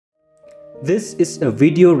This is a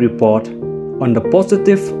video report on the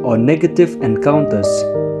positive or negative encounters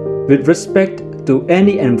with respect to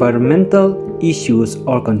any environmental issues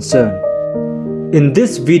or concern. In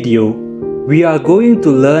this video, we are going to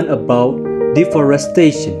learn about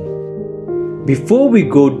deforestation. Before we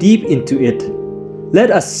go deep into it, let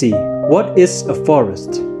us see what is a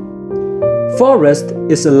forest. Forest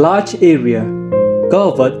is a large area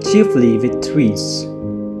covered chiefly with trees.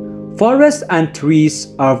 Forests and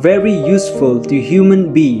trees are very useful to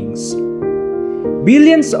human beings.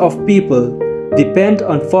 Billions of people depend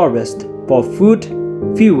on forests for food,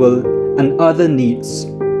 fuel, and other needs.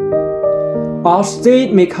 Our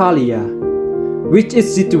state Meghalaya, which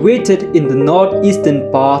is situated in the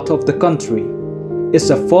northeastern part of the country, is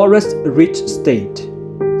a forest-rich state.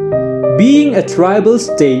 Being a tribal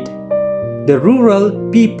state, the rural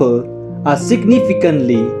people are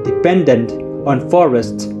significantly dependent on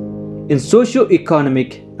forests in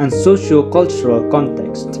socio-economic and socio-cultural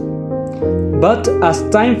context. But as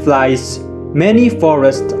time flies, many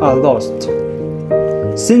forests are lost.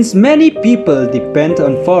 Since many people depend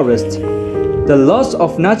on forests, the loss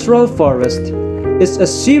of natural forest is a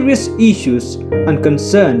serious issue and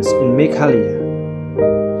concerns in Meghalaya.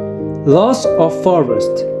 Loss of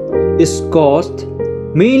forest is caused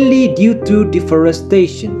mainly due to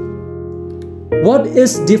deforestation. What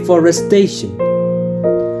is deforestation?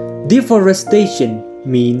 Deforestation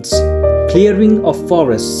means clearing of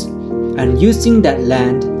forests and using that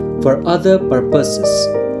land for other purposes.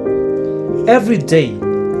 Every day,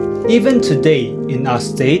 even today in our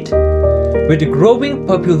state, with a growing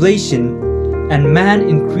population and man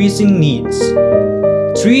increasing needs,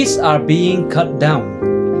 trees are being cut down.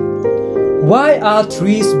 Why are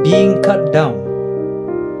trees being cut down?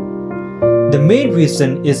 The main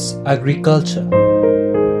reason is agriculture.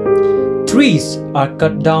 Trees are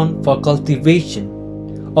cut down for cultivation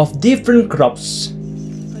of different crops.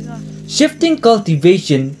 Shifting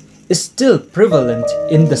cultivation is still prevalent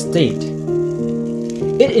in the state.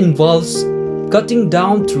 It involves cutting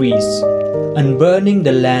down trees and burning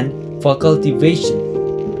the land for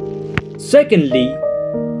cultivation. Secondly,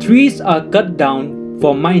 trees are cut down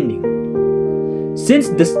for mining.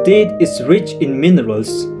 Since the state is rich in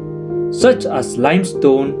minerals such as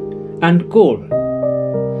limestone and coal,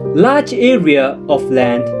 large areas of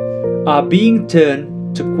land are being turned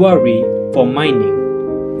to quarry for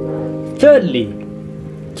mining. Thirdly,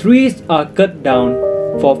 trees are cut down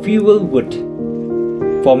for fuel wood,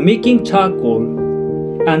 for making charcoal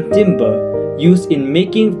and timber used in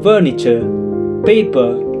making furniture,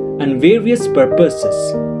 paper, and various purposes.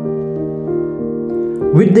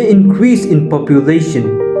 With the increase in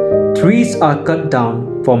population, trees are cut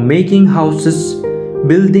down for making houses,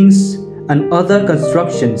 buildings, and other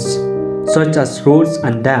constructions such as roads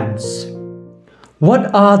and dams.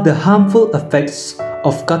 What are the harmful effects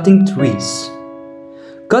of cutting trees?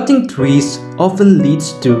 Cutting trees often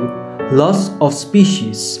leads to loss of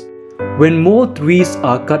species. When more trees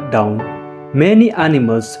are cut down, many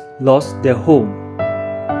animals lost their home.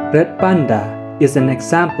 Red panda is an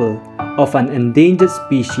example of an endangered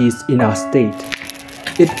species in our state.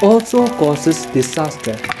 It also causes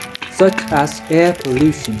disaster such as air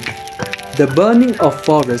pollution. The burning of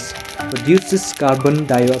forests produces carbon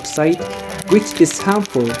dioxide, which is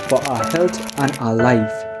harmful for our health and our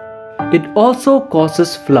life. It also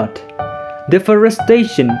causes flood.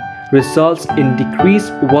 Deforestation results in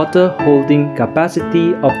decreased water holding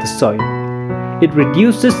capacity of the soil. It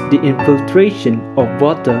reduces the infiltration of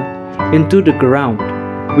water into the ground,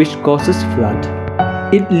 which causes flood.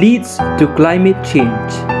 It leads to climate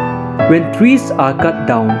change. When trees are cut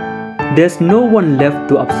down, there's no one left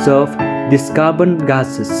to absorb these carbon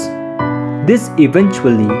gases. This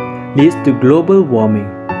eventually leads to global warming,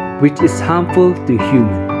 which is harmful to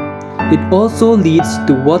humans. It also leads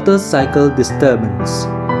to water cycle disturbance.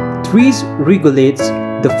 Trees regulate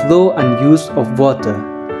the flow and use of water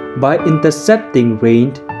by intercepting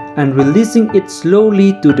rain and releasing it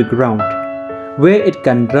slowly to the ground, where it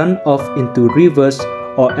can run off into rivers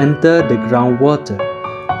or enter the groundwater.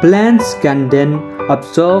 Plants can then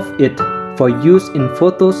absorb it for use in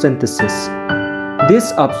photosynthesis.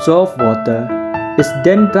 This absorbed water is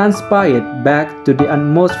then transpired back to the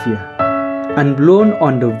atmosphere and blown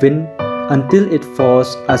on the wind until it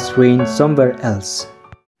falls as rain somewhere else.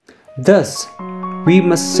 Thus, we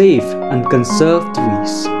must save and conserve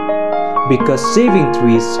trees, because saving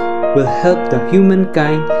trees will help the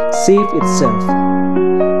humankind save itself.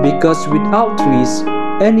 Because without trees,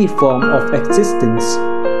 any form of existence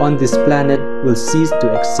on this planet will cease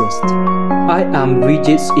to exist. I am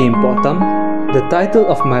D.El.Ed Pohtam. The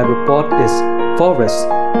title of my report is Forest,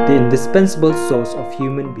 the indispensable source of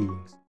human beings.